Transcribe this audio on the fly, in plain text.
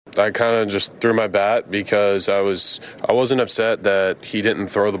I kind of just threw my bat because I wasn't upset that he didn't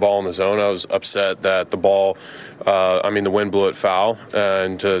throw the ball in the zone. I was upset that the ball, the wind blew it foul,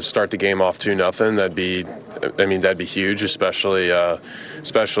 and to start the game off 2-0, that'd be huge, especially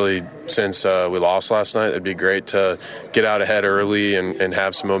since we lost last night. It'd be great to get out ahead early and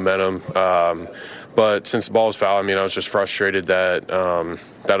have some momentum. But since the ball was foul, I was just frustrated that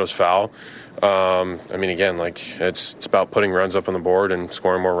that was foul. Again, it's about putting runs up on the board and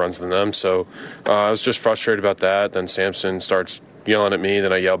scoring more runs than them. So I was just frustrated about that. Then Samson starts yelling at me,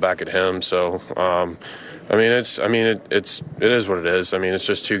 then I yell back at him. So it is what it is. It's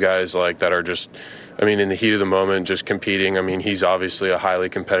just two guys that are just, in the heat of the moment, just competing. He's obviously a highly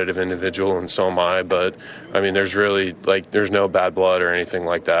competitive individual, and so am I. But there's really there's no bad blood or anything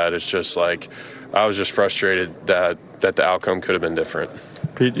like that. It's just I was just frustrated that the outcome could have been different.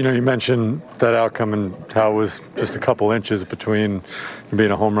 Pete, you mentioned that outcome and how it was just a couple inches between being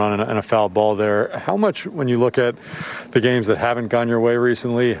a home run and a foul ball there. How much, when you look at the games that haven't gone your way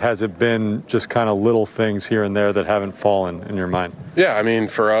recently, has it been just kind of little things here and there that haven't fallen in your mind? Yeah,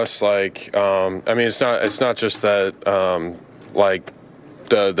 for us, it's not just that,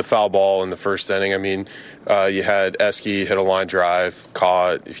 the foul ball in the first inning. You had Eske hit a line drive,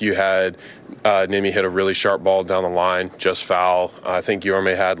 caught. If you had Nimi hit a really sharp ball down the line, just foul. I think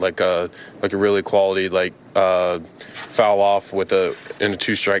Yorme had a really quality foul off in a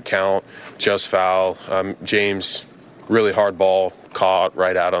 2-strike count, just foul. James, really hard ball, caught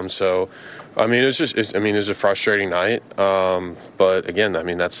right at him. So it's a frustrating night. But again,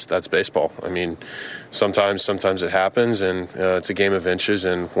 that's baseball. Sometimes it happens, and it's a game of inches.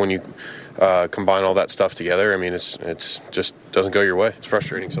 And when you combine all that stuff together, it's just doesn't go your way. It's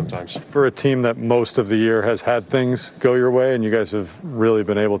frustrating sometimes. For a team that most of the year has had things go your way, and you guys have really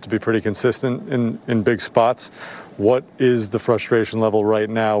been able to be pretty consistent in big spots, what is the frustration level right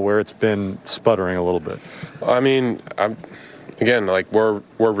now where it's been sputtering a little bit? Again, we're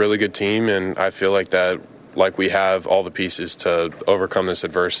a really good team, and I feel we have all the pieces to overcome this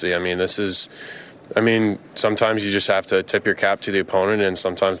adversity. Sometimes you just have to tip your cap to the opponent, and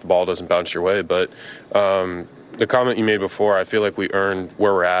sometimes the ball doesn't bounce your way. But the comment you made before, I feel like we earned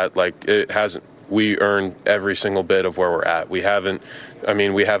where we're at. We earned every single bit of where we're at. We haven't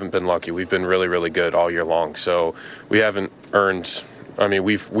been lucky. We've been really, really good all year long. So we haven't earned.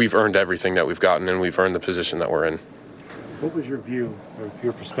 We've earned everything that we've gotten, and we've earned the position that we're in. What was your view or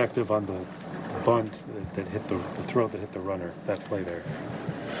your perspective on the bunt that hit the throw that hit the runner, that play there?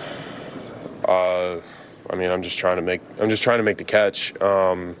 I'm just trying to make the catch.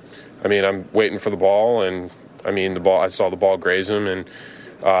 I'm waiting for the ball, and I saw the ball graze him, and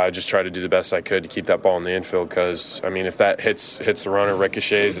I just tried to do the best I could to keep that ball in the infield, because if that hits the runner,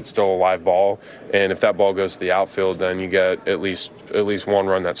 ricochets, it's still a live ball, and if that ball goes to the outfield, then you get at least one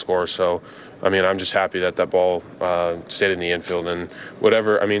run that scores. So I'm just happy that ball stayed in the infield. And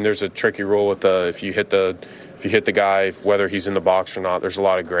whatever, there's a tricky rule with if you hit the guy, whether he's in the box or not, there's a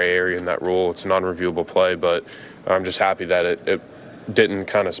lot of gray area in that rule. It's a non-reviewable play, but I'm just happy that it didn't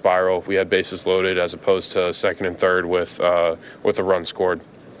kind of spiral. We had bases loaded as opposed to second and third with a run scored.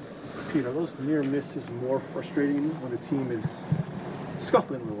 Pete, are those near misses more frustrating when a team is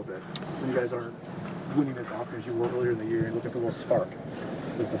scuffling a little bit, when you guys aren't winning as often as you were earlier in the year and looking for a little spark?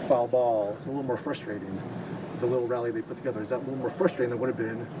 Is the foul ball, it's a little more frustrating. The little rally they put together, is that a little more frustrating than it would have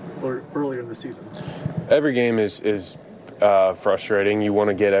been earlier in the season? Every game is frustrating. You want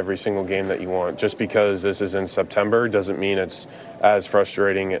to get every single game that you want. Just because this is in September doesn't mean it's as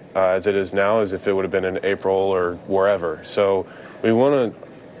frustrating as it is now as if it would have been in April or wherever. So we want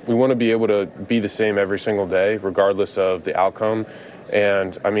to be able to be the same every single day, regardless of the outcome.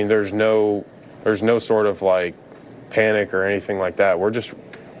 And there's no sort of panic or anything like that. We're just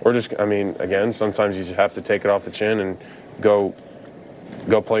again, sometimes you just have to take it off the chin and go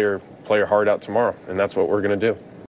play your heart out tomorrow, and that's what we're going to do.